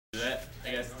That,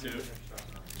 I guess, too.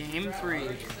 Game 3.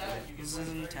 This is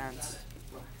intense.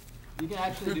 You can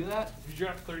actually do that? If you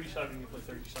draft 37, you play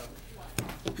 37.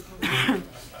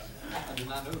 I did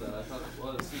not know that. I thought it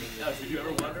was. Yeah, did you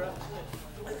ever wonder?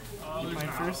 You play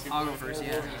first? I'll go first,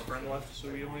 yeah. Friend left, so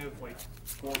we only have like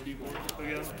 4 people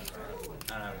again.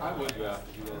 I would draft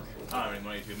if you guys. I don't have any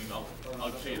money to. Maybe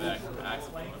I'll show you that.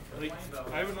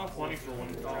 I have enough money for one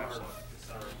draft.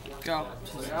 Go.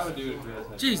 I would do it if you guys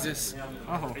had. Jesus.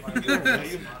 Oh.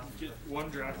 Get one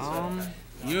draft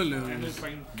You and then lose.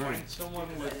 find someone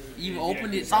with. You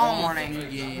opened it all morning.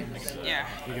 Games. Yeah.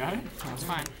 You got it? That's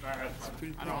fine. Alright.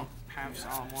 I don't have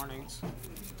solid mornings.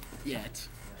 Yet.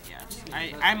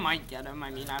 I might get him.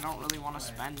 I mean, I don't really want to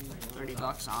spend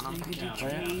 $30 on him. You could do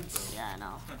trades. Yeah, I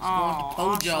know. Oh,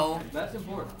 Pojo. awesome. That's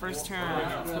important. First turn.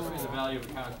 Especially the value of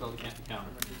a counter spell that can't be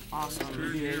countered. Awesome.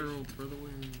 Herald for the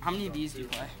win. How many of these do you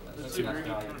play? That's a very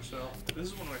good counter spell. This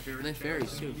is one of my favorite. They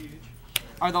fairies too.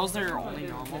 Are those their only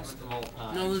normals?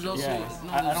 No, there's also. Yeah,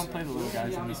 No, I don't play the little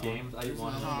guys in these games. I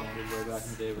won way back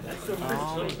in the day with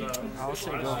I'll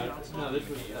say go. No, this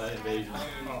was Invasion.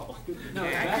 Oh. No,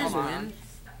 Yeah, back come on. on.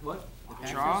 What?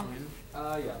 Draw?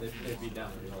 Yeah, they beat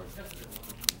down pretty hard.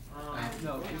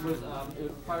 No, it was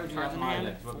prior to Cards in my hand?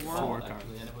 deck, but Four. before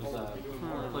actually, and it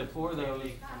was played 4 of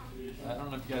those. I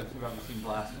don't know if you guys have ever seen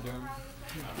Blast Germ.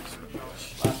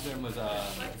 Blast Germ was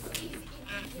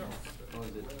what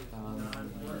was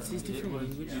it? These different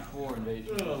languages. Before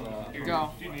Invasion. Go.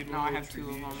 No, I have 2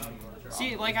 of them.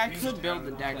 See, like, I could build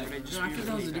the deck, but it just No, I be thought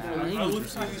that was a really different bad. I language. looked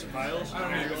through these piles and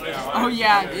I realized. Oh,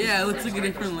 yeah. Yeah, it looks like a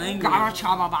different language. Gara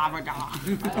chaba baba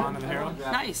ga. On to the Herald.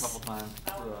 Nice. A couple times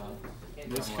for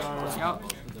This card.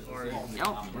 Yep. Yep.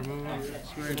 Remove.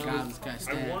 Swear to God, this guy's I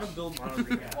want stats. to build mono.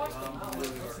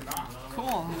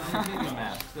 Cool.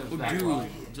 Oh, duel.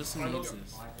 Justin needs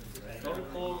this.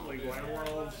 Double like Land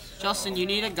World, Justin, you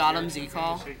need a Gotham Z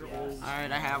call? Sacred Wolves,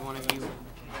 Alright, I have one if you.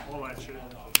 all that shit.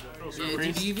 Yeah,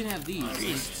 dude, you even have these.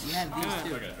 You have these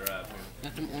too. Like a draft.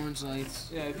 Got them orange lights.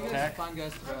 Yeah, if you guys find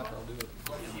guys to draft, I'll do it.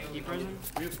 You prison?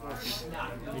 We have 4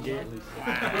 people. You get.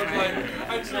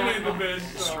 I just made the bid.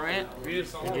 Destroy it? We had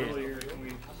 4 earlier.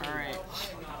 Alright.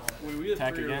 We had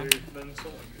Attack 3 again. earlier. Then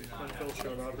Phil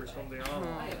showed up or something. I don't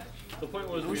know. The point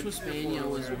was I wish Hispania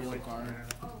was a real card.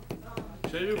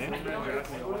 Should I do a 4-man draft?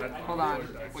 Hold on.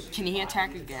 Wait, can he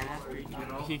attack again after he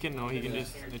He can he can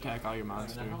just attack all your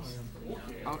monsters,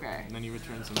 Okay. and then he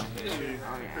returns them. Oh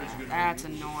yeah. That's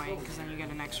annoying, because then you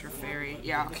get an extra fairy.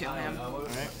 Yeah, I'll kill him. All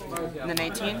right. And then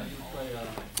 18?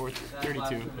 32. Yeah.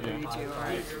 32,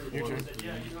 alright. Your turn.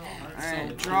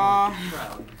 Alright, draw.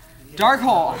 Dark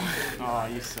Hole! Oh,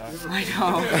 you suck. I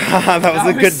know. That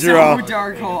was a good draw. So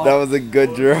Dark Hole. That was a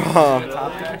good draw.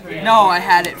 No, I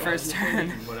had it first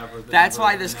turn. That's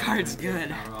why this card's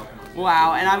good.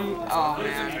 Wow, and oh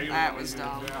man, that was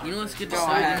dumb. You know what's good to Go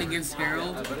side ahead. in against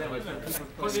Herald?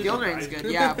 Skill drain's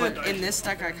good, yeah, but in this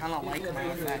deck I kind of like my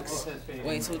effects.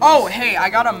 Wait, so Oh, hey, I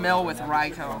got a mill with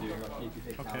Raikou.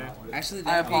 Okay, actually I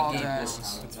that'd be a game apologize.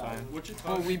 bonus. it's fine.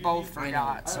 Well, we both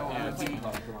forgot, so it would be.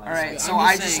 Alright, so I'm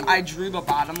I just saying- I drew the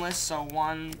bottomless, so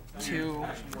 1, 2,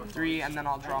 3, and then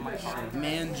I'll draw my card.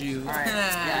 Manju. Alright,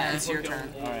 yeah, it's your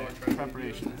turn. All right,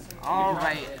 preparation.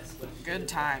 Alright, good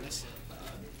times.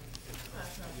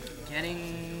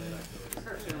 Getting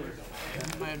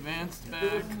my advanced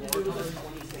back.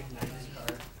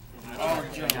 Oh,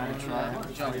 Joe.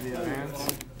 Try the advance.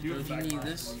 Do you need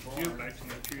this? You have back to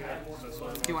my tree. That's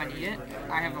all. Do I need it?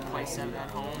 I have a playset at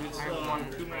home. I have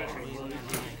one. 2 mana tree.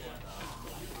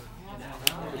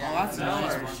 Oh, that's a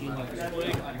nice machine.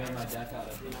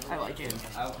 I like it.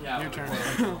 Your turn.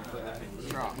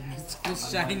 Draw. It's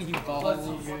just shiny balls.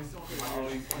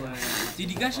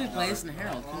 Dude, you guys should play this in the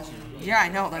Herald, couldn't you? Yeah, I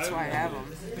know. That's why I have them.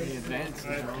 The advance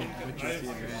is wrong, which is the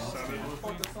advance.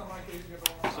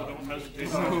 So don't hesitate.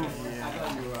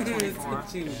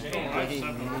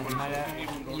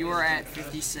 You are at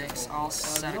 56. I'll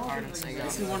set a card and say go.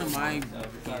 This is one of my Your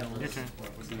battles. turn.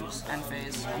 End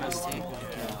phase. MST.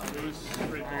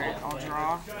 Alright, I'll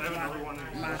draw.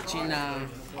 Machina.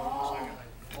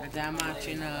 Ada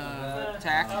Machina.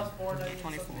 Attack.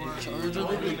 24. Charge of the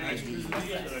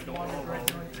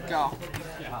Go.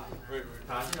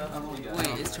 Wait,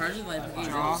 is Charge of Life Brigade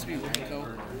supposed to be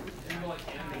Raikou?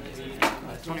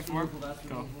 24.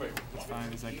 Go. It's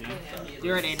fine. Is that game?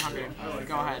 You're at 800.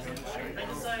 Go ahead.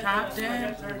 Top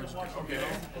deck.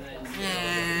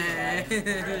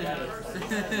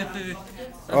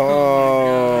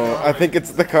 Oh, I think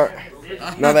it's the card.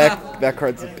 No, that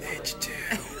card's a bitch too.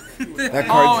 That Oh,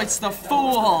 card's it's the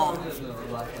Fool!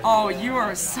 Oh, you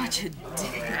are such a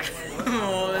dick.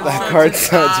 Oh, that's That card's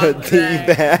such a top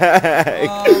D-bag.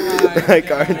 Oh my That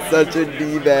card's such a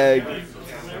D-bag.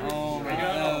 Oh my god,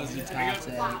 that was a top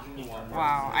tag.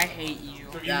 Wow, I hate you.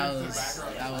 That was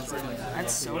good.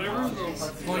 That's so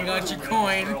good. Coin got your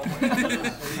coin.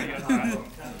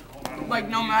 Like,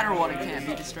 no matter what, it can't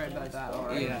be destroyed by battle,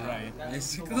 right? Yeah,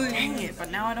 basically. Dang it,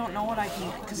 but now I don't know what I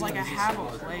can, because, like, I have a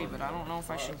play, but I don't know if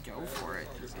I should go for it.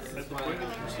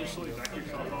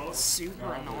 It's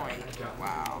super annoying.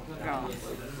 Wow. Go.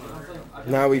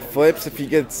 Now he flips. If he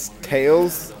gets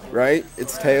tails, right?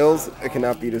 It's tails. It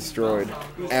cannot be destroyed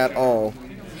at all.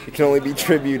 It can only be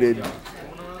tributed.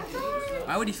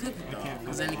 Why would he flip it though?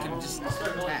 Because then he can just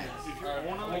attack.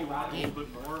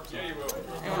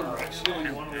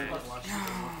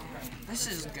 This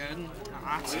is good.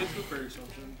 It is the fair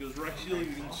assumption, because Rex Shield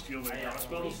you can steal their cross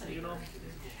spells, you know?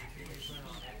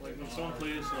 Like when someone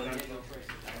plays like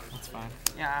That's fine.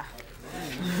 Yeah.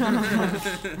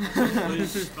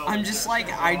 I'm just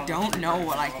like, I don't know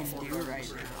what I can do right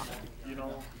now. you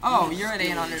know, Oh, you're at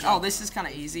 800. Oh, this is kind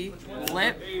of easy.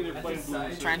 Flip.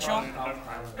 Torrential. you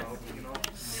know.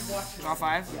 Draw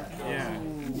 5.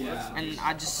 Yeah. And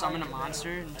I just summon a monster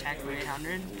and attack for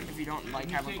 800 if you don't like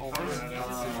have a Gores.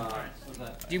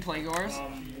 Do you play Gores?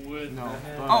 With No.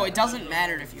 But Oh, it doesn't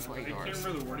matter if you play I can't Gores.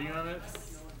 remember the wording on it.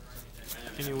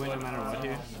 can you win no matter what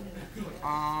here?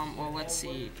 Well, let's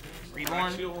see.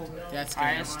 Reborn, That's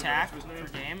highest attack per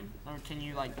game, or can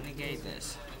you like negate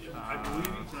this? I believe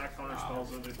you cannot counter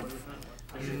spells when they play with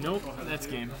it. Nope. That's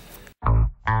game.